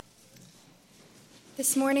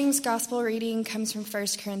This morning's gospel reading comes from 1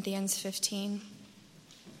 Corinthians 15.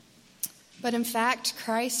 But in fact,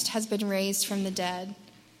 Christ has been raised from the dead,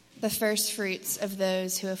 the first fruits of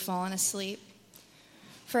those who have fallen asleep.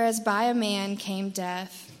 For as by a man came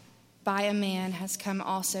death, by a man has come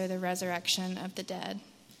also the resurrection of the dead.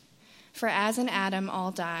 For as in Adam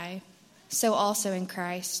all die, so also in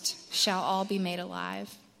Christ shall all be made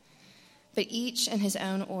alive. But each in his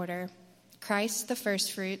own order, Christ the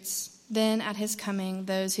firstfruits, then at his coming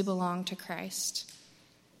those who belong to Christ.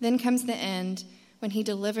 Then comes the end, when he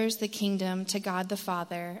delivers the kingdom to God the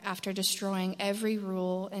Father after destroying every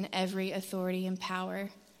rule and every authority and power.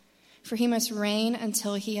 For he must reign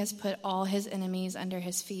until he has put all his enemies under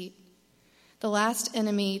his feet. The last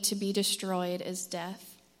enemy to be destroyed is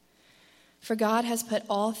death. For God has put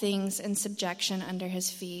all things in subjection under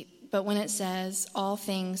his feet. But when it says all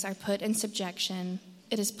things are put in subjection,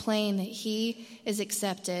 it is plain that he is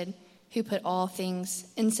accepted who put all things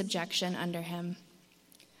in subjection under him.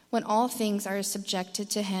 When all things are subjected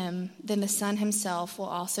to him, then the Son himself will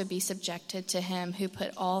also be subjected to him who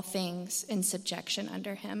put all things in subjection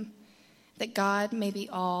under him, that God may be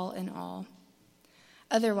all in all.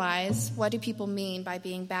 Otherwise, what do people mean by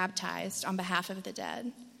being baptized on behalf of the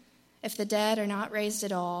dead? If the dead are not raised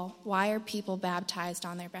at all, why are people baptized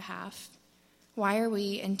on their behalf? Why are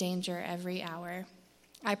we in danger every hour?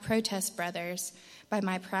 I protest, brothers, by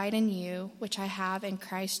my pride in you, which I have in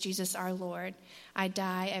Christ Jesus our Lord, I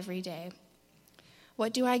die every day.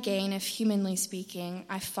 What do I gain if, humanly speaking,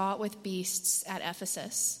 I fought with beasts at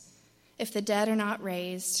Ephesus? If the dead are not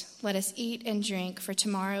raised, let us eat and drink, for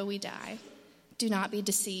tomorrow we die. Do not be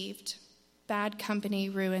deceived. Bad company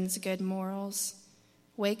ruins good morals.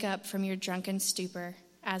 Wake up from your drunken stupor,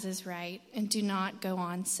 as is right, and do not go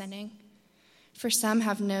on sinning. For some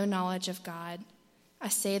have no knowledge of God. I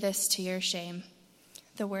say this to your shame.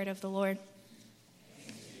 The word of the Lord.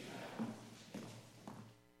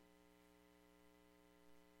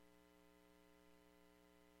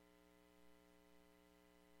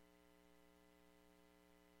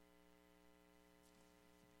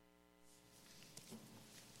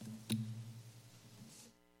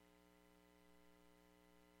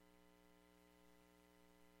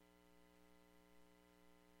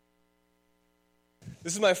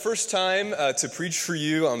 This is my first time to preach for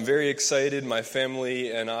you. I'm very excited. My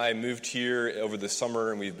family and I moved here over the summer,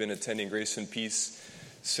 and we've been attending Grace and Peace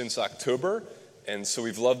since October. And so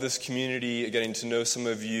we've loved this community, getting to know some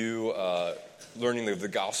of you, learning the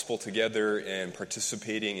gospel together, and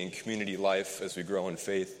participating in community life as we grow in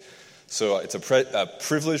faith. So it's a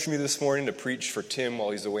privilege for me this morning to preach for Tim while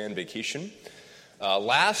he's away on vacation.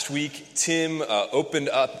 Last week, Tim opened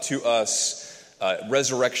up to us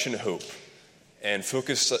Resurrection Hope, and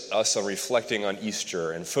focused us on reflecting on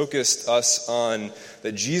Easter, and focused us on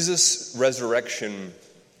that Jesus' resurrection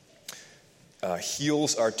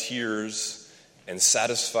heals our tears and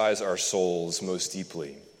satisfies our souls most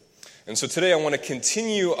deeply. And so today I want to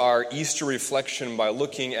continue our Easter reflection by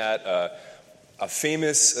looking at a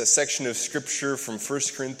famous section of Scripture from 1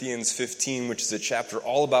 Corinthians 15, which is a chapter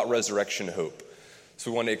all about resurrection hope. So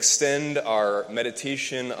we want to extend our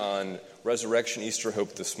meditation on resurrection Easter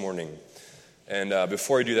hope this morning. And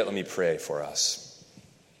before I do that, let me pray for us.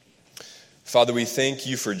 Father, we thank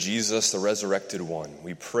you for Jesus, the resurrected one.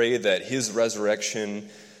 We pray that his resurrection,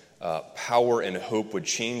 power, and hope would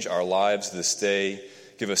change our lives this day.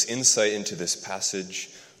 Give us insight into this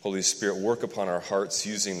passage. Holy Spirit, work upon our hearts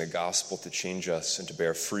using the gospel to change us and to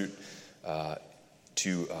bear fruit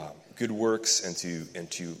to good works and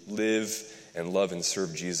to live and love and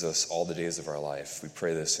serve Jesus all the days of our life. We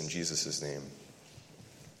pray this in Jesus' name.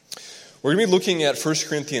 We're going to be looking at 1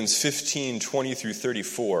 Corinthians 15, 20 through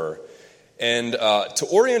 34. And to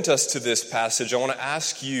orient us to this passage, I want to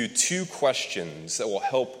ask you two questions that will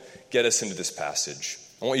help get us into this passage.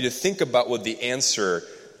 I want you to think about what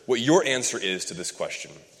your answer is to this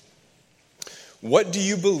question. What do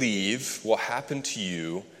you believe will happen to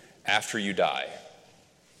you after you die?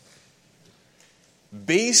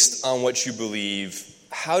 Based on what you believe,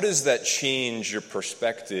 how does that change your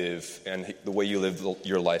perspective and the way you live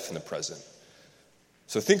your life in the present?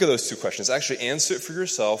 So think of those two questions. Actually answer it for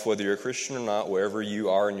yourself, whether you're a Christian or not, wherever you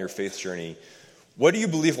are in your faith journey. What do you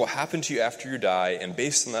believe will happen to you after you die? And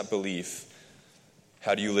based on that belief,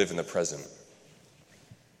 how do you live in the present?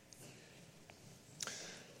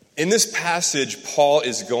 In this passage, Paul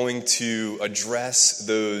is going to address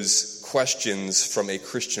those questions from a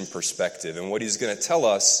Christian perspective. And what he's going to tell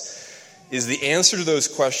us is the answer to those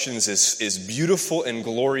questions is beautiful and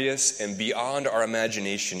glorious and beyond our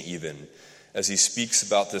imagination even, as he speaks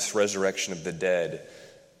about this resurrection of the dead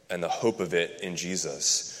and the hope of it in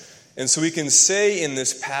Jesus. And so we can say in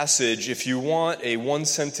this passage, if you want a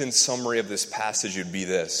one-sentence summary of this passage, it would be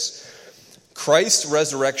this. Christ's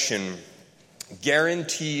resurrection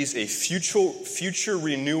guarantees a future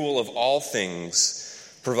renewal of all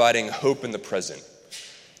things, providing hope in the present.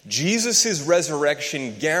 Jesus'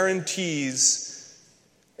 resurrection guarantees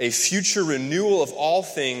a future renewal of all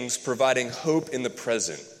things, providing hope in the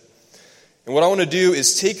present. And what I want to do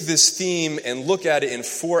is take this theme and look at it in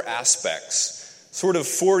four aspects. Sort of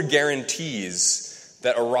four guarantees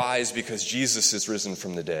that arise because Jesus is risen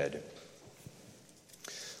from the dead.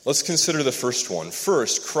 Let's consider the first one.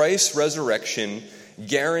 First, Christ's resurrection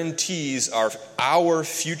guarantees our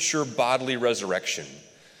future bodily resurrection.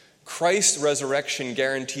 Christ's resurrection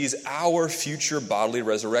guarantees our future bodily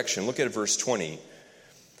resurrection. Look at verse 20.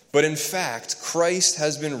 But in fact, Christ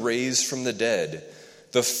has been raised from the dead,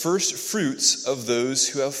 the first fruits of those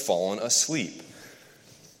who have fallen asleep.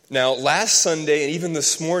 Now, last Sunday and even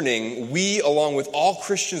this morning, we, along with all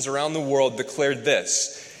Christians around the world, declared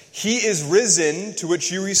this. He is risen, to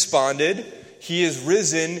which you responded, he is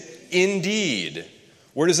risen indeed.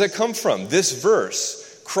 Where does that come from? This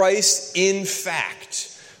verse, Christ in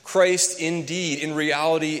fact, Christ indeed, in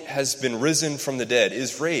reality, has been risen from the dead,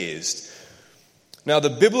 is raised. Now, the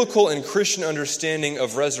biblical and Christian understanding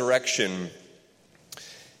of resurrection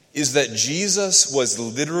is that Jesus was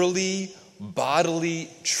literally, bodily,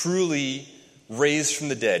 truly raised from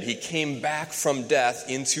the dead. He came back from death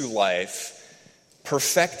into life,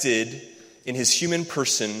 perfected in his human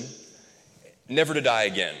person, never to die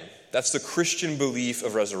again. That's the Christian belief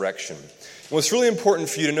of resurrection. And what's really important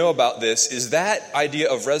for you to know about this is that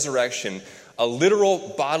idea of resurrection, a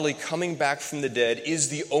literal bodily coming back from the dead, is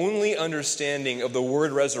the only understanding of the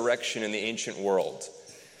word resurrection in the ancient world.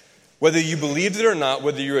 Whether you believed it or not,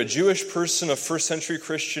 whether you're a Jewish person, a first century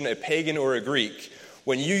Christian, a pagan, or a Greek,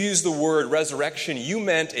 when you use the word resurrection, you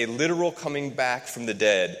meant a literal coming back from the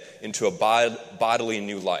dead into a bodily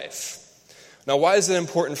new life. Now, why is that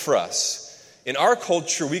important for us? In our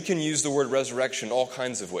culture, we can use the word resurrection all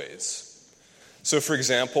kinds of ways. So, for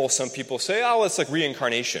example, some people say, oh, it's like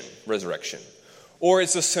reincarnation, resurrection. Or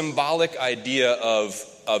it's a symbolic idea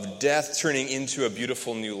of death turning into a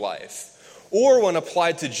beautiful new life. Or when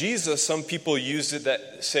applied to Jesus, some people use it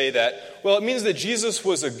that say that, well, it means that Jesus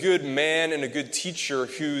was a good man and a good teacher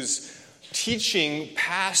whose teaching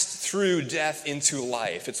passed through death into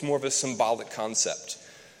life. It's more of a symbolic concept.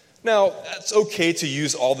 Now, it's okay to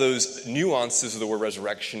use all those nuances of the word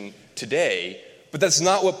resurrection today, but that's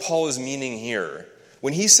not what Paul is meaning here.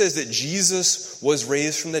 When he says that Jesus was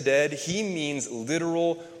raised from the dead, he means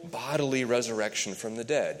literal bodily resurrection from the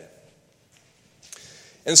dead.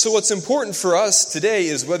 And so what's important for us today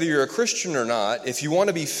is whether you're a Christian or not, if you want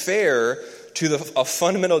to be fair to a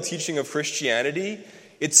fundamental teaching of Christianity,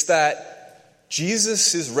 it's that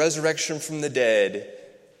Jesus' resurrection from the dead,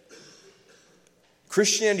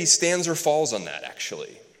 Christianity stands or falls on that,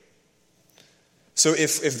 actually. So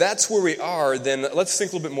if that's where we are, then let's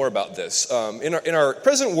think a little bit more about this. In our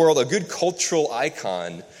present world, a good cultural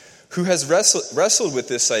icon who has wrestled with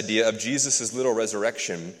this idea of Jesus' literal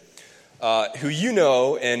resurrection, who you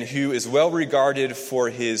know and who is well regarded for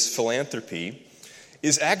his philanthropy,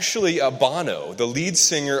 is actually Bono, the lead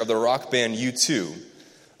singer of the rock band U2.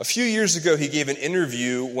 A few years ago, he gave an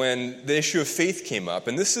interview when the issue of faith came up,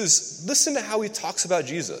 and listen to how he talks about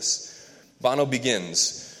Jesus. Bono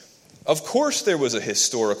begins, "Of course there was a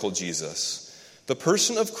historical Jesus. The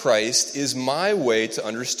person of Christ is my way to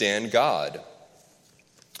understand God.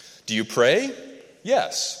 Do you pray?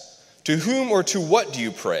 Yes. To whom or to what do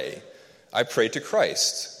you pray? I pray to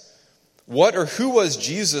Christ. What or who was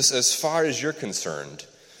Jesus as far as you're concerned?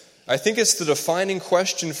 I think it's the defining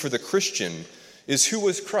question for the Christian is who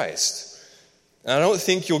was Christ? And I don't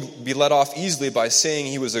think you'll be let off easily by saying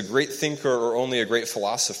he was a great thinker or only a great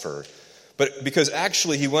philosopher. But because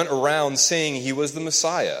actually he went around saying he was the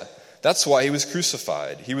Messiah. That's why he was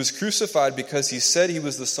crucified. He was crucified because he said he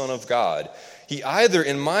was the Son of God. He either,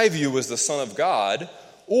 in my view, was the Son of God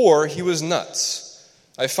or he was nuts.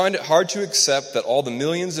 I find it hard to accept that all the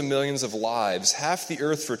millions and millions of lives, half the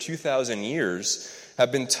earth for 2,000 years,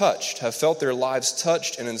 have been touched, have felt their lives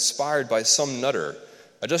touched and inspired by some nutter.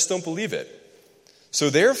 I just don't believe it. So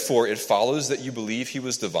therefore it follows that you believe he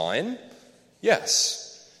was divine?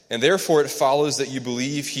 Yes. And therefore it follows that you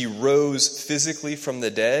believe he rose physically from the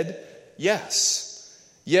dead? Yes.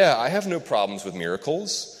 Yeah, I have no problems with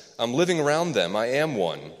miracles. I'm living around them. I am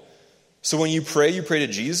one. So when you pray to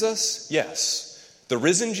Jesus? Yes. The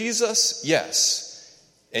risen Jesus? Yes.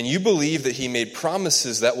 And you believe that he made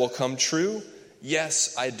promises that will come true?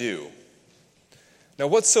 Yes, I do. Now,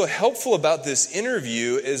 what's so helpful about this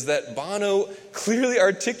interview is that Bono clearly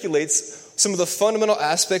articulates some of the fundamental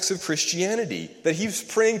aspects of Christianity, that he's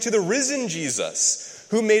praying to the risen Jesus,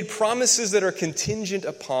 who made promises that are contingent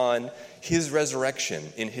upon his resurrection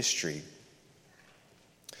in history.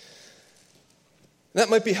 That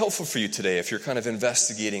might be helpful for you today if you're kind of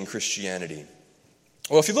investigating Christianity.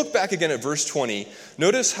 Well, if you look back again at verse 20,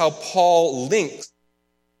 notice how Paul links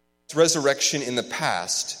resurrection in the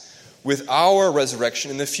past with our resurrection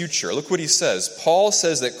in the future. Look what he says. Paul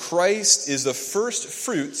says that Christ is the first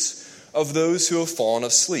fruits of those who have fallen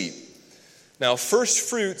asleep. Now, first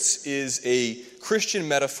fruits is a Christian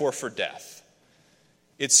metaphor for death.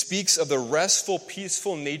 It speaks of the restful,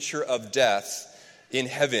 peaceful nature of death in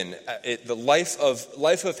heaven, the life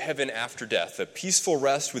of heaven after death, a peaceful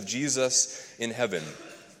rest with Jesus in heaven.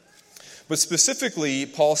 But specifically,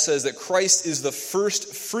 Paul says that Christ is the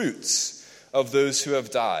first fruits of those who have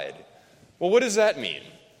died. Well, what does that mean?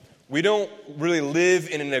 We don't really live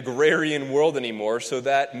in an agrarian world anymore, so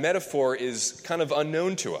that metaphor is kind of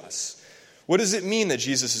unknown to us. What does it mean that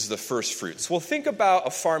Jesus is the first fruits? Well, think about a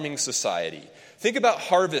farming society. Think about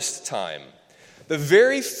harvest time. The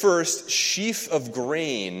very first sheaf of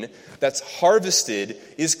grain that's harvested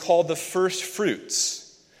is called the first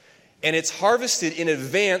fruits. And it's harvested in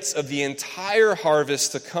advance of the entire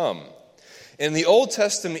harvest to come. In the Old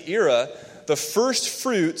Testament era, the first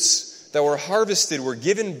fruits that were harvested were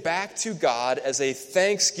given back to God as a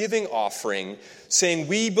thanksgiving offering, saying,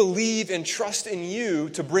 we believe and trust in you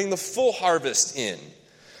to bring the full harvest in.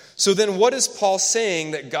 So then what is Paul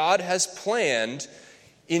saying that God has planned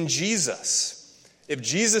in Jesus? If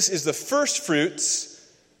Jesus is the first fruits,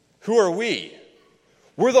 who are we?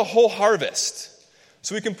 We're the whole harvest.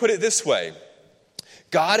 So we can put it this way.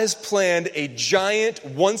 God has planned a giant,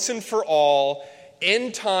 once and for all,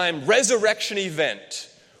 end-time resurrection event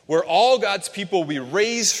where all God's people will be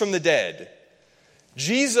raised from the dead.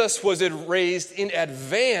 Jesus was raised in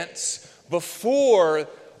advance before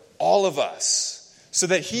all of us, so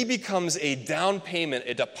that he becomes a down payment,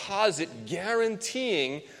 a deposit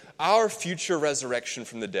guaranteeing our future resurrection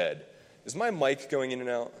from the dead. Is my mic going in and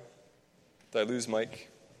out? Did I lose mic?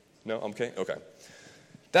 No? I'm okay? Okay.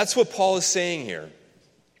 That's what Paul is saying here.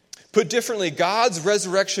 Put differently, God's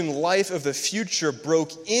resurrection life of the future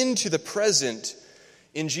broke into the present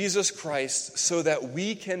in Jesus Christ so that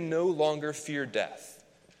we can no longer fear death.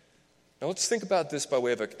 Now let's think about this by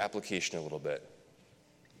way of an application a little bit.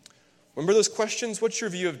 Remember those questions? What's your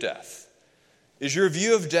view of death? Is your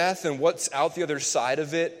view of death and what's out the other side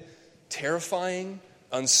of it terrifying,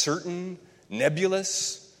 uncertain,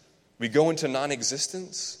 nebulous? We go into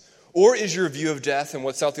non-existence? Or is your view of death and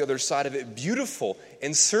what's out the other side of it beautiful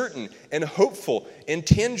and certain and hopeful and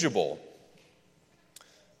tangible?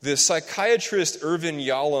 The psychiatrist Irvin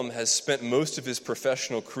Yalom has spent most of his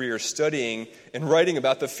professional career studying and writing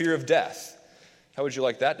about the fear of death. How would you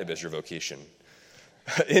like that as your vocation?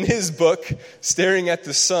 In his book, Staring at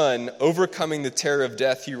the Sun, Overcoming the Terror of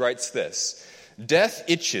Death, he writes this: death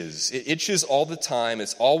itches. It itches all the time.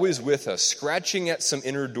 It's always with us, scratching at some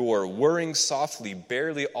inner door, whirring softly,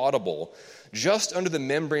 barely audible, just under the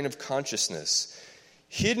membrane of consciousness.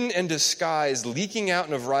 Hidden and disguised, leaking out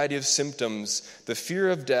in a variety of symptoms, the fear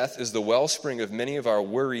of death is the wellspring of many of our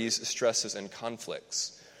worries, stresses, and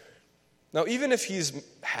conflicts. Now, even if he's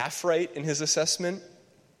half right in his assessment,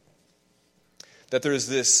 that there's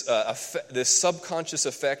this subconscious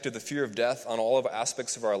effect of the fear of death on all of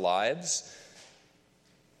aspects of our lives,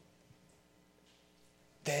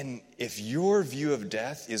 then if your view of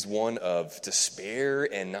death is one of despair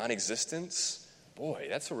and non-existence, boy,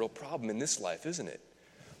 that's a real problem in this life, isn't it?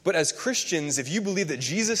 But as Christians, if you believe that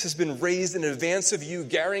Jesus has been raised in advance of you,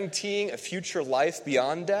 guaranteeing a future life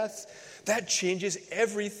beyond death, that changes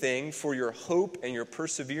everything for your hope and your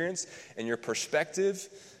perseverance and your perspective.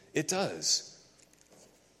 It does.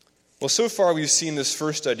 Well, so far we've seen this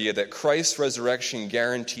first idea that Christ's resurrection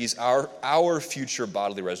guarantees our future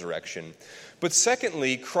bodily resurrection. But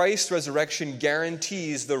secondly, Christ's resurrection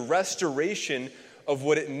guarantees the restoration of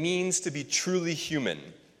what it means to be truly human.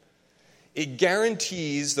 It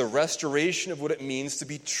guarantees the restoration of what it means to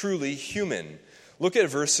be truly human. Look at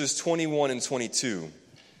verses 21 and 22.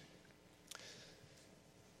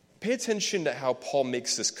 Pay attention to how Paul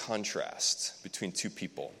makes this contrast between two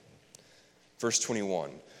people. Verse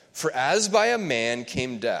 21. For as by a man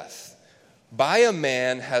came death, by a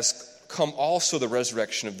man has come also the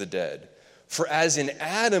resurrection of the dead. For as in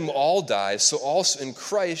Adam all die, so also in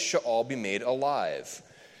Christ shall all be made alive.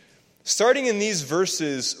 Starting in these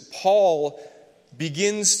verses, Paul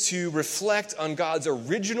begins to reflect on God's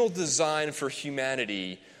original design for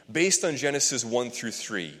humanity based on Genesis 1 through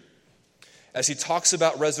 3. as he talks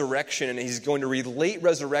about resurrection, and he's going to relate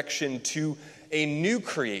resurrection to a new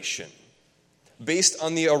creation based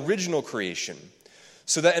on the original creation.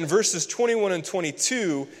 So that in verses 21 and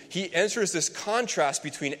 22, he enters this contrast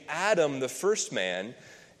between Adam, the first man,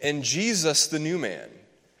 and Jesus, the new man.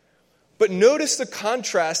 But notice the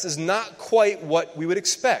contrast is not quite what we would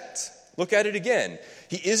expect. Look at it again.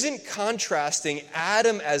 He isn't contrasting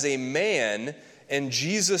Adam as a man and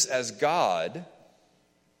Jesus as God.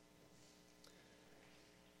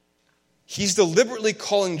 He's deliberately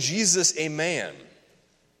calling Jesus a man.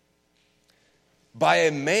 By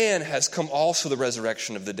a man has come also the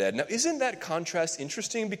resurrection of the dead. Now, isn't that contrast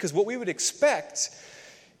interesting? Because what we would expect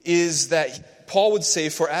is that Paul would say,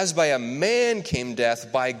 for as by a man came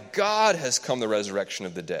death, by God has come the resurrection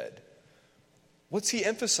of the dead. What's he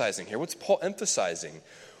emphasizing here? What's Paul emphasizing?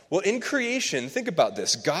 Well, in creation, think about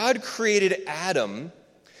this. God created Adam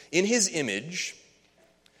in his image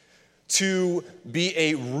to be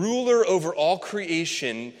a ruler over all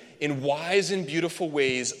creation in wise and beautiful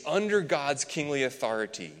ways under God's kingly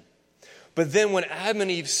authority. But then when Adam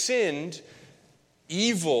and Eve sinned,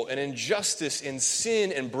 evil and injustice and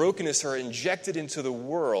sin and brokenness are injected into the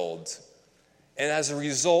world. And as a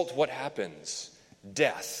result, what happens?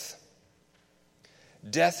 Death.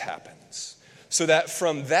 Death happens. So that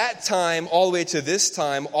from that time all the way to this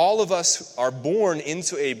time, all of us are born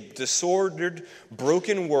into a disordered,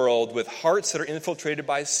 broken world with hearts that are infiltrated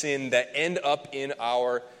by sin that end up in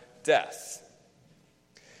our death.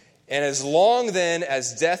 And as long then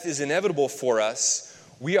as death is inevitable for us,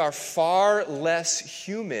 we are far less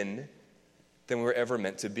human than we were ever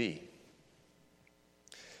meant to be.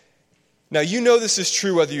 Now, you know this is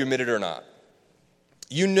true whether you admit it or not.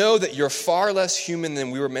 You know that you're far less human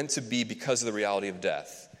than we were meant to be because of the reality of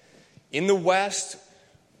death. In the West,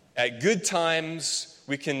 at good times,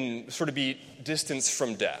 we can sort of be distanced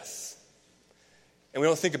from death. And we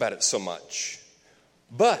don't think about it so much.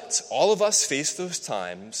 But all of us face those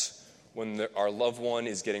times when our loved one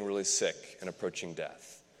is getting really sick and approaching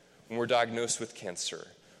death. When we're diagnosed with cancer.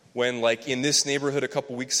 When, like in this neighborhood a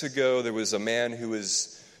couple weeks ago, there was a man who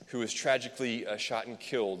was tragically shot and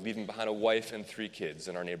killed, leaving behind a wife and 3 kids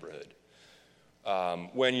in our neighborhood.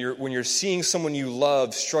 When you're seeing someone you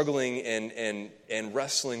love struggling and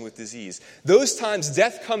wrestling with disease. Those times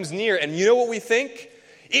death comes near, and you know what we think?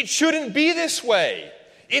 It shouldn't be this way.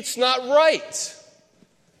 It's not right.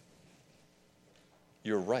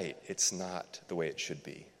 You're right. It's not the way it should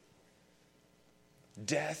be.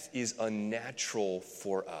 Death is unnatural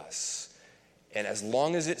for us. And as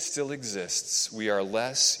long as it still exists, we are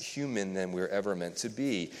less human than we're ever meant to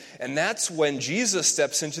be. And that's when Jesus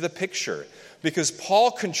steps into the picture. Because Paul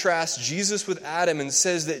contrasts Jesus with Adam and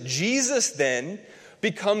says that Jesus then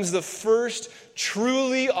becomes the first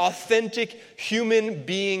truly authentic human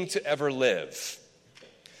being to ever live.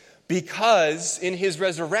 Because in his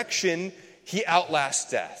resurrection, he outlasts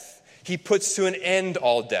death. He puts to an end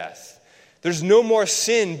all death. There's no more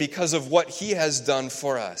sin because of what he has done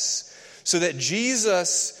for us. So that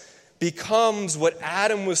Jesus becomes what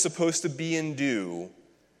Adam was supposed to be and do.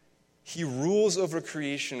 He rules over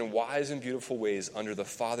creation in wise and beautiful ways under the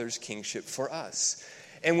Father's kingship for us.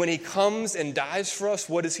 And when he comes and dies for us,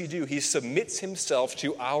 what does he do? He submits himself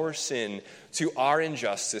to our sin, to our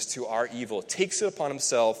injustice, to our evil, takes it upon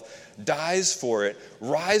himself, dies for it,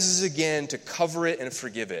 rises again to cover it and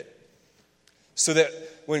forgive it. So that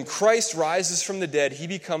when Christ rises from the dead, he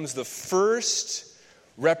becomes the first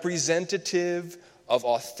representative of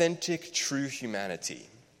authentic, true humanity.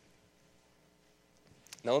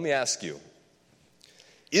 Now let me ask you,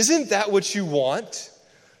 isn't that what you want?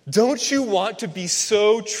 Don't you want to be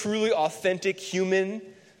so truly authentic human?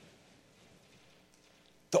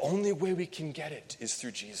 The only way we can get it is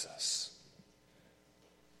through Jesus.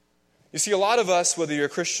 You see, a lot of us, whether you're a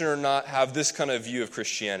Christian or not, have this kind of view of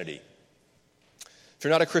Christianity. If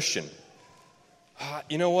you're not a Christian,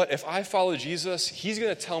 you know what? If I follow Jesus, he's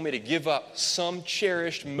going to tell me to give up some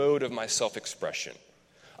cherished mode of my self-expression.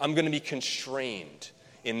 I'm going to be constrained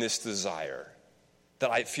in this desire that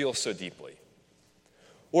I feel so deeply.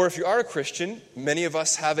 Or if you are a Christian, many of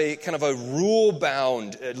us have a kind of a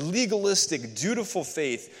rule-bound, legalistic, dutiful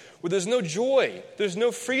faith where there's no joy, there's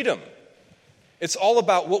no freedom. It's all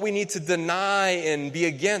about what we need to deny and be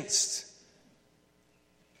against.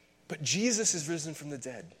 But Jesus is risen from the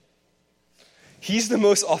dead. He's the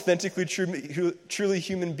most authentically, truly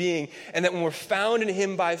human being. And that when we're found in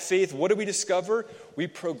him by faith, what do we discover? We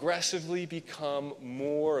progressively become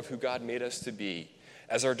more of who God made us to be.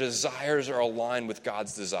 As our desires are aligned with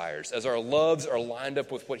God's desires. As our loves are lined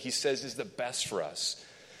up with what he says is the best for us.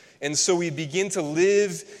 And so we begin to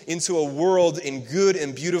live into a world in good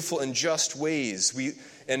and beautiful and just ways,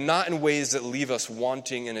 and not in ways that leave us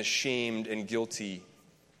wanting and ashamed and guilty.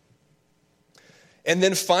 And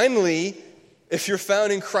then finally, if you're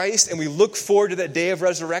found in Christ and we look forward to that day of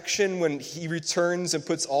resurrection when he returns and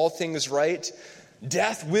puts all things right,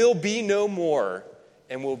 death will be no more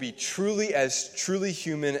and we'll be truly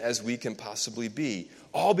human as we can possibly be.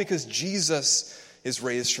 All because Jesus is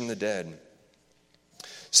raised from the dead.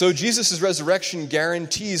 So Jesus' resurrection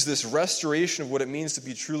guarantees this restoration of what it means to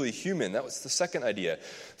be truly human. That was the second idea.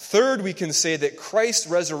 Third, we can say that Christ's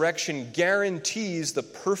resurrection guarantees the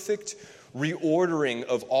perfect reordering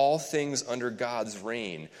of all things under God's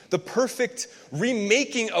reign. The perfect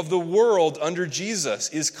remaking of the world under Jesus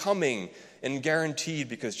is coming and guaranteed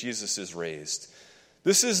because Jesus is raised.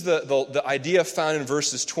 This is the idea found in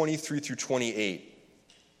verses 23 through 28.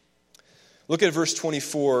 Look at verse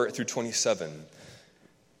 24 through 27.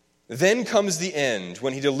 Then comes the end,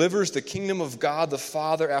 when he delivers the kingdom of God the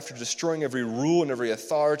Father after destroying every rule and every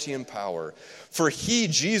authority and power. For he,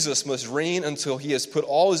 Jesus, must reign until he has put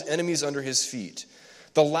all his enemies under his feet.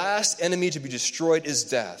 The last enemy to be destroyed is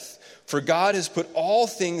death, for God has put all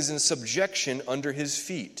things in subjection under his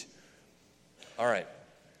feet. All right.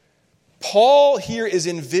 Paul here is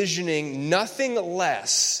envisioning nothing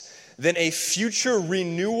less than a future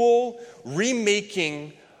renewal,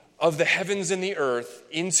 remaking of the heavens and the earth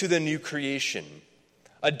into the new creation.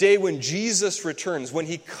 A day when Jesus returns, when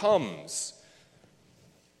he comes.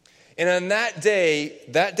 And on that day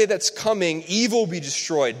that's coming, evil will be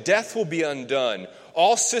destroyed, death will be undone,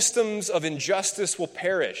 all systems of injustice will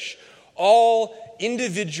perish, all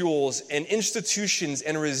individuals and institutions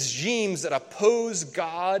and regimes that oppose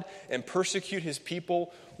God and persecute his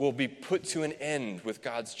people will be put to an end with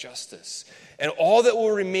God's justice. And all that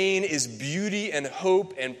will remain is beauty and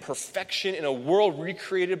hope and perfection in a world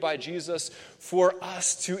recreated by Jesus for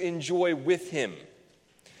us to enjoy with him.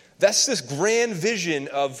 That's this grand vision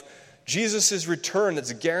of Jesus' return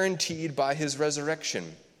that's guaranteed by his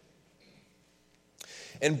resurrection.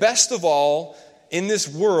 And best of all, in this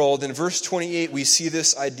world, in verse 28, we see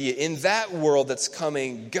this idea. In that world that's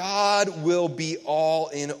coming, God will be all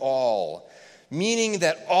in all. Meaning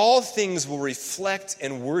that all things will reflect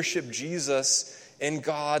and worship Jesus and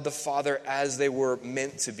God the Father as they were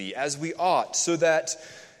meant to be, as we ought, so that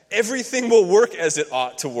everything will work as it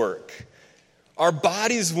ought to work. Our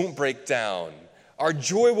bodies won't break down. Our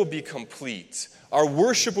joy will be complete. Our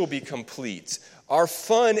worship will be complete. Our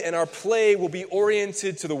fun and our play will be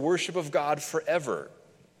oriented to the worship of God forever.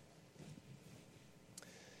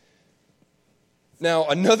 Now,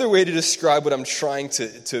 another way to describe what I'm trying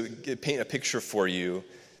to paint a picture for you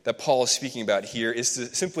that Paul is speaking about here is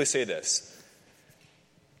to simply say this.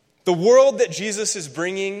 The world that Jesus is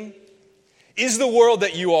bringing is the world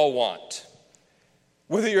that you all want.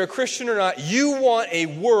 Whether you're a Christian or not, you want a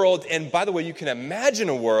world, and by the way, you can imagine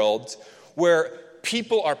a world where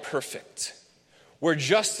people are perfect, where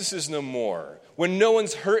justice is no more, when no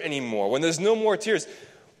one's hurt anymore, when there's no more tears,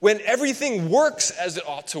 when everything works as it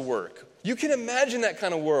ought to work. You can imagine that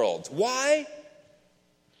kind of world. Why?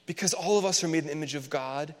 Because all of us are made in the image of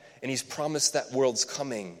God, and he's promised that world's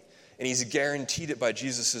coming, and he's guaranteed it by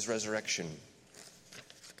Jesus' resurrection.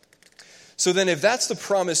 So then if that's the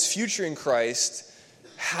promised future in Christ,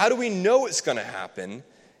 how do we know it's going to happen,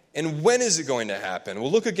 and when is it going to happen?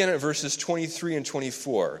 We'll look again at verses 23 and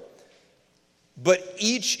 24. But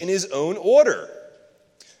each in his own order.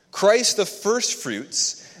 Christ the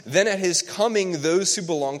firstfruits, then at his coming those who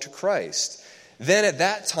belong to Christ. Then at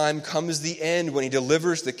that time comes the end when he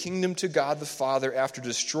delivers the kingdom to God the Father after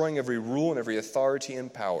destroying every rule and every authority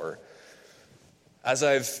and power. As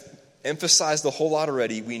I've emphasized a whole lot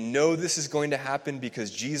already, we know this is going to happen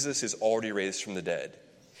because Jesus is already raised from the dead.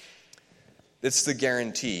 That's the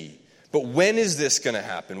guarantee. But when is this going to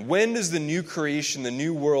happen? When does the new creation, the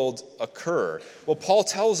new world occur? Well, Paul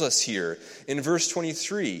tells us here in verse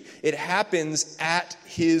 23, it happens at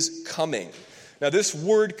his coming. Now, this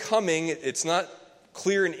word coming, it's not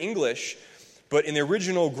clear in English, but in the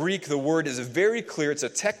original Greek, the word is very clear. It's a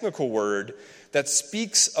technical word that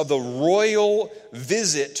speaks of the royal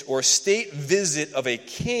visit or state visit of a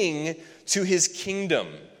king to his kingdom.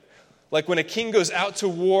 Like when a king goes out to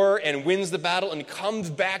war and wins the battle and comes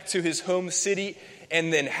back to his home city,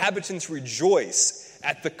 and the inhabitants rejoice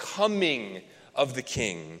at the coming of the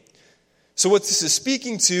king. So what this is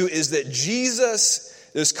speaking to is that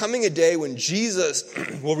there's coming a day when Jesus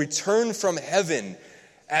will return from heaven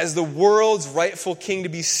as the world's rightful king to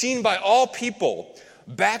be seen by all people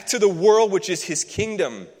back to the world which is his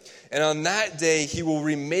kingdom. And on that day, he will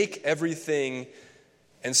remake everything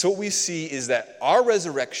And so what we see is that our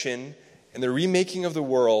resurrection and the remaking of the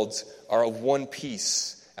world are of one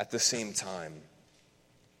piece at the same time.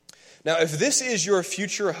 Now, if this is your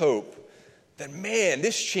future hope, then man,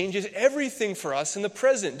 this changes everything for us in the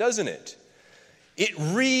present, doesn't it? It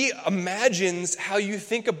reimagines how you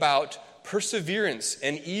think about perseverance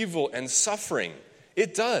and evil and suffering.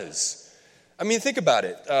 It does. I mean, think about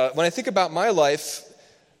it. When I think about my life,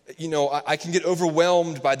 I can get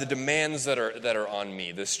overwhelmed by the demands that are on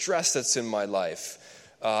me, the stress that's in my life.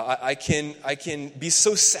 I can be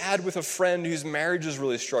so sad with a friend whose marriage is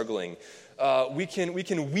really struggling. We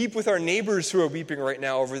can weep with our neighbors who are weeping right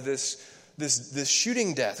now over this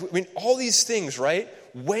shooting death. I mean, all these things, right,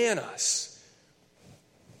 weigh on us.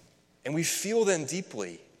 And we feel them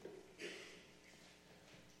deeply.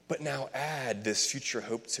 But now add this future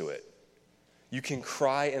hope to it. You can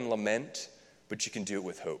cry and lament, but you can do it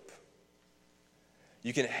with hope.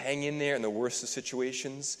 You can hang in there in the worst of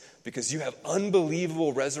situations because you have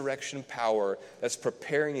unbelievable resurrection power that's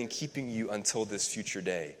preparing and keeping you until this future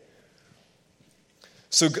day.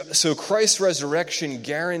 So Christ's resurrection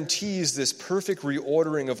guarantees this perfect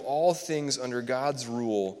reordering of all things under God's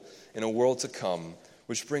rule in a world to come,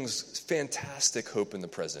 which brings fantastic hope in the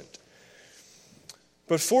present.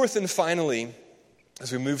 But fourth and finally,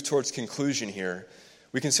 as we move towards conclusion here,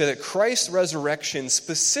 we can say that Christ's resurrection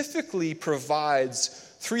specifically provides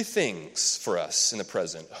three things for us in the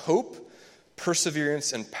present: hope,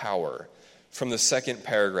 perseverance, and power, from the second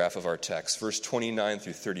paragraph of our text, verse 29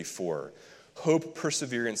 through 34. Hope,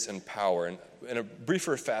 perseverance, and power. And in a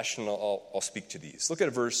briefer fashion, I'll speak to these. Look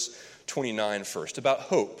at verse 29 first, about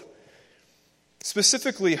hope.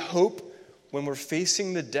 Specifically, hope when we're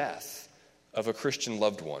facing the death of a Christian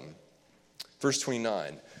loved one. Verse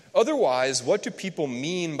 29. Otherwise, what do people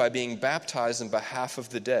mean by being baptized in behalf of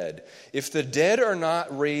the dead? If the dead are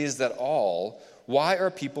not raised at all, why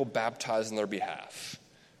are people baptized on their behalf?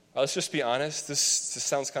 Let's just be honest, this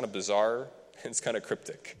sounds kind of bizarre, and it's kind of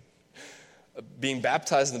cryptic. Being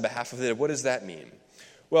baptized on behalf of the dead, what does that mean?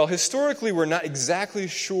 Well, historically, we're not exactly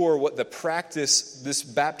sure what the practice, this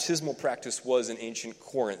baptismal practice, was in ancient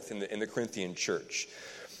Corinth, in the Corinthian church.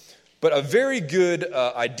 But a very good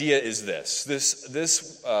idea is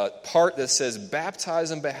this part that says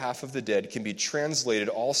baptized on behalf of the dead can be translated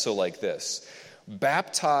also like this: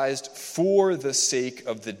 baptized for the sake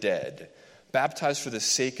of the dead. Baptized for the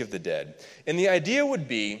sake of the dead. And the idea would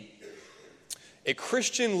be a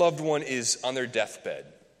Christian loved one is on their deathbed,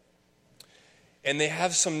 and they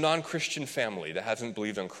have some non-Christian family that hasn't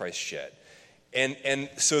believed on Christ yet. And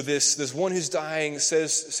so this one who's dying say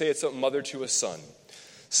it's a mother to a son.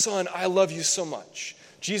 Son, I love you so much.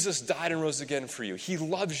 Jesus died and rose again for you. He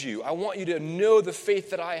loves you. I want you to know the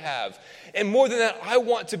faith that I have. And more than that, I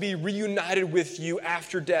want to be reunited with you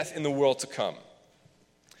after death in the world to come.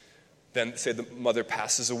 Then, say the mother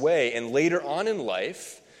passes away, and later on in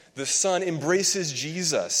life, the son embraces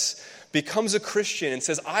Jesus, becomes a Christian, and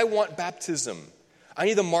says, I want baptism. I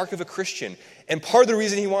need the mark of a Christian. And part of the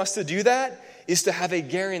reason he wants to do that is to have a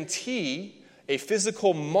guarantee, a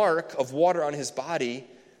physical mark of water on his body,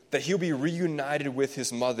 that he'll be reunited with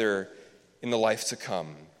his mother in the life to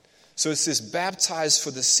come. So it's this baptized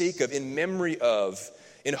for the sake of, in memory of,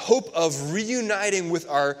 in hope of reuniting with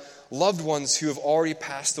our loved ones who have already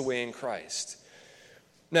passed away in Christ.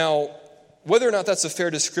 Now, whether or not that's a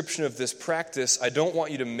fair description of this practice, I don't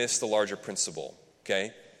want you to miss the larger principle,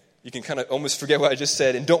 okay? You can kind of almost forget what I just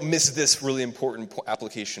said and don't miss this really important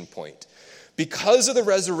application point. Because of the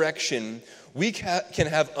resurrection, we can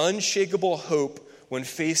have unshakable hope when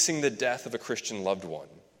facing the death of a Christian loved one.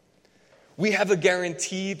 We have a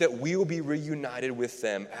guarantee that we will be reunited with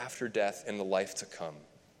them after death in the life to come.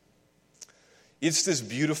 It's this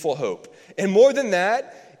beautiful hope. And more than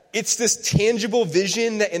that, it's this tangible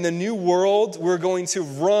vision that in the new world we're going to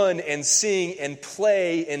run and sing and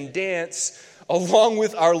play and dance along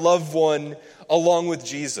with our loved one, along with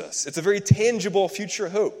Jesus. It's a very tangible future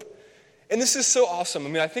hope. And this is so awesome. I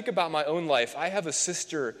mean, I think about my own life. I have a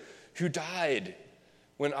sister who died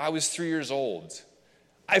when I was 3 years old.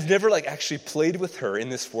 I've never actually played with her in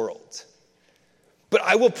this world. But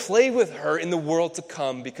I will play with her in the world to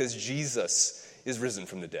come because Jesus is risen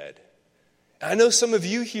from the dead. And I know some of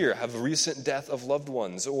you here have a recent death of loved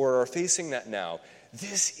ones or are facing that now.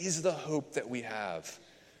 This is the hope that we have.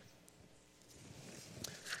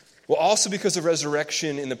 Well, also because of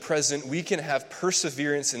resurrection in the present, we can have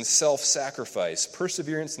perseverance in self-sacrifice.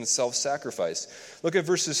 Perseverance in self-sacrifice. Look at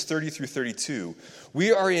verses 30 through 32.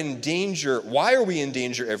 We are in danger. Why are we in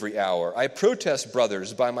danger every hour? I protest,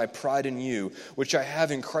 brothers, by my pride in you, which I have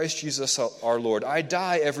in Christ Jesus our Lord. I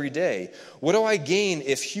die every day. What do I gain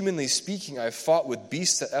if, humanly speaking, I fought with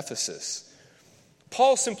beasts at Ephesus?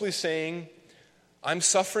 Paul's simply saying, I'm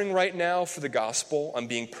suffering right now for the gospel. I'm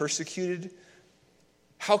being persecuted.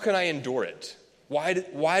 How can I endure it? Why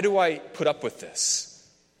do I put up with this?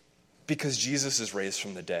 Because Jesus is raised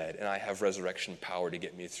from the dead, and I have resurrection power to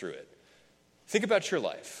get me through it. Think about your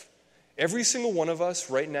life. Every single one of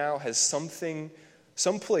us right now has some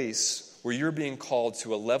place where you're being called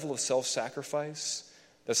to a level of self-sacrifice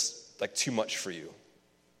that's like too much for you.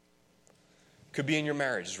 Could be in your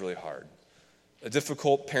marriage is really hard. A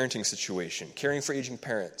difficult parenting situation, caring for aging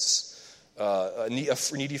parents, a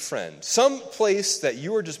needy friend. Some place that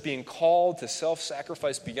you are just being called to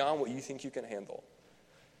self-sacrifice beyond what you think you can handle.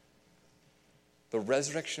 The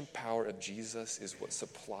resurrection power of Jesus is what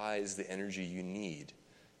supplies the energy you need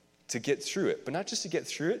to get through it. But not just to get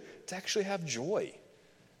through it, to actually have joy.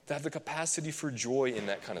 To have the capacity for joy in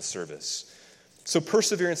that kind of service. So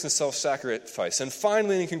perseverance and self-sacrifice. And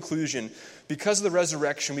finally, in conclusion, because of the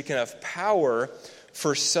resurrection, we can have power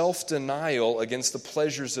for self-denial against the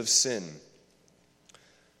pleasures of sin.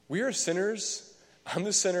 We are sinners. I'm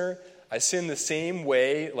the sinner. I sin the same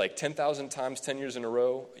way like 10,000 times, 10 years in a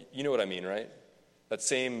row. You know what I mean, right? That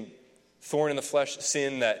same thorn in the flesh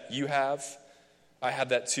sin that you have. I have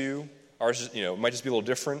that too. Ours, might just be a little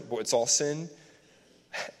different, but it's all sin.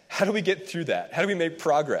 How do we get through that? How do we make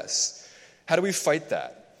progress? How do we fight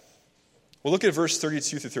that? Well, look at verse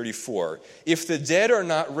 32 through 34. If the dead are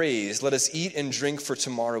not raised, let us eat and drink, for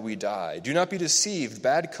tomorrow we die. Do not be deceived.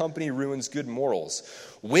 Bad company ruins good morals.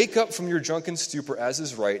 Wake up from your drunken stupor, as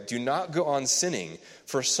is right. Do not go on sinning,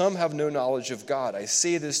 for some have no knowledge of God. I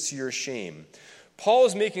say this to your shame. Paul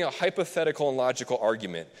is making a hypothetical and logical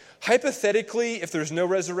argument. Hypothetically, if there's no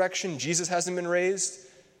resurrection, Jesus hasn't been raised,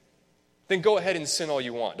 then go ahead and sin all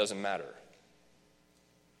you want. Doesn't matter.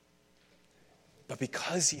 But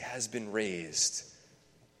because he has been raised,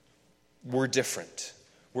 we're different.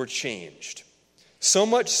 We're changed. So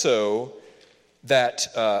much so that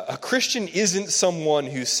a Christian isn't someone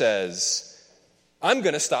who says, I'm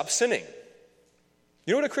going to stop sinning.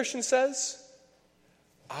 You know what a Christian says?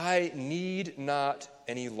 I need not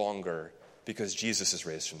any longer because Jesus is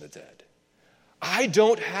raised from the dead. I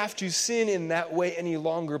don't have to sin in that way any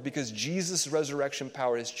longer because Jesus' resurrection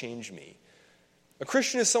power has changed me. A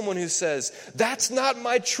Christian is someone who says, that's not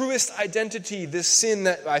my truest identity, this sin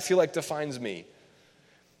that I feel like defines me.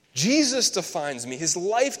 Jesus defines me. His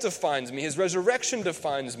life defines me. His resurrection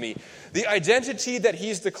defines me. The identity that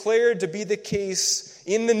he's declared to be the case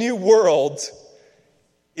in the new world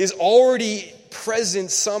is already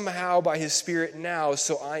present somehow by his Spirit now,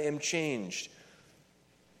 so I am changed.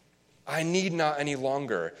 I need not any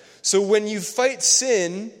longer. So when you fight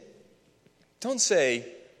sin, don't say,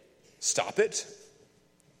 stop it.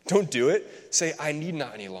 Don't do it. Say, I need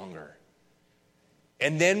not any longer.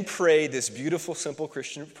 And then pray this beautiful, simple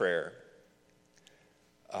Christian prayer.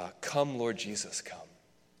 Come, Lord Jesus, come.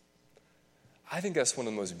 I think that's one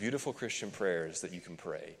of the most beautiful Christian prayers that you can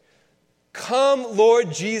pray. Come,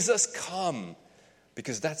 Lord Jesus, come.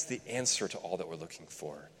 Because that's the answer to all that we're looking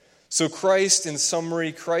for. So Christ, in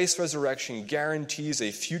summary, Christ's resurrection guarantees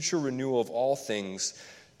a future renewal of all things,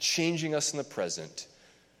 changing us in the present.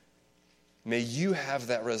 May you have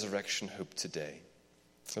that resurrection hope today.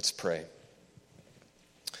 Let's pray.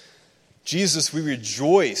 Jesus, we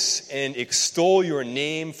rejoice and extol your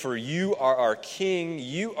name, for you are our King.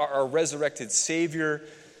 You are our resurrected Savior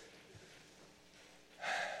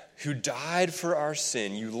who died for our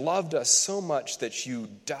sin. You loved us so much that you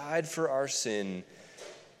died for our sin,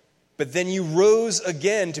 but then you rose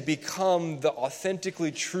again to become the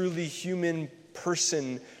authentically, truly human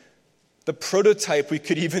person, the prototype, we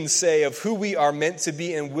could even say, of who we are meant to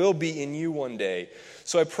be and will be in you one day.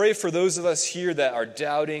 So I pray for those of us here that are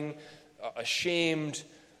doubting, ashamed,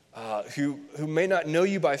 who may not know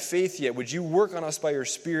you by faith yet, would you work on us by your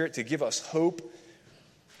Spirit to give us hope?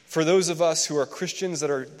 For those of us who are Christians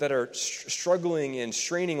that are struggling and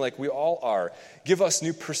straining like we all are, give us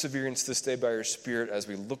new perseverance this day by your Spirit as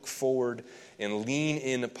we look forward and lean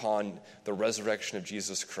in upon the resurrection of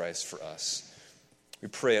Jesus Christ for us. We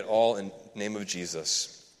pray it all in the name of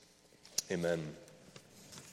Jesus. Amen.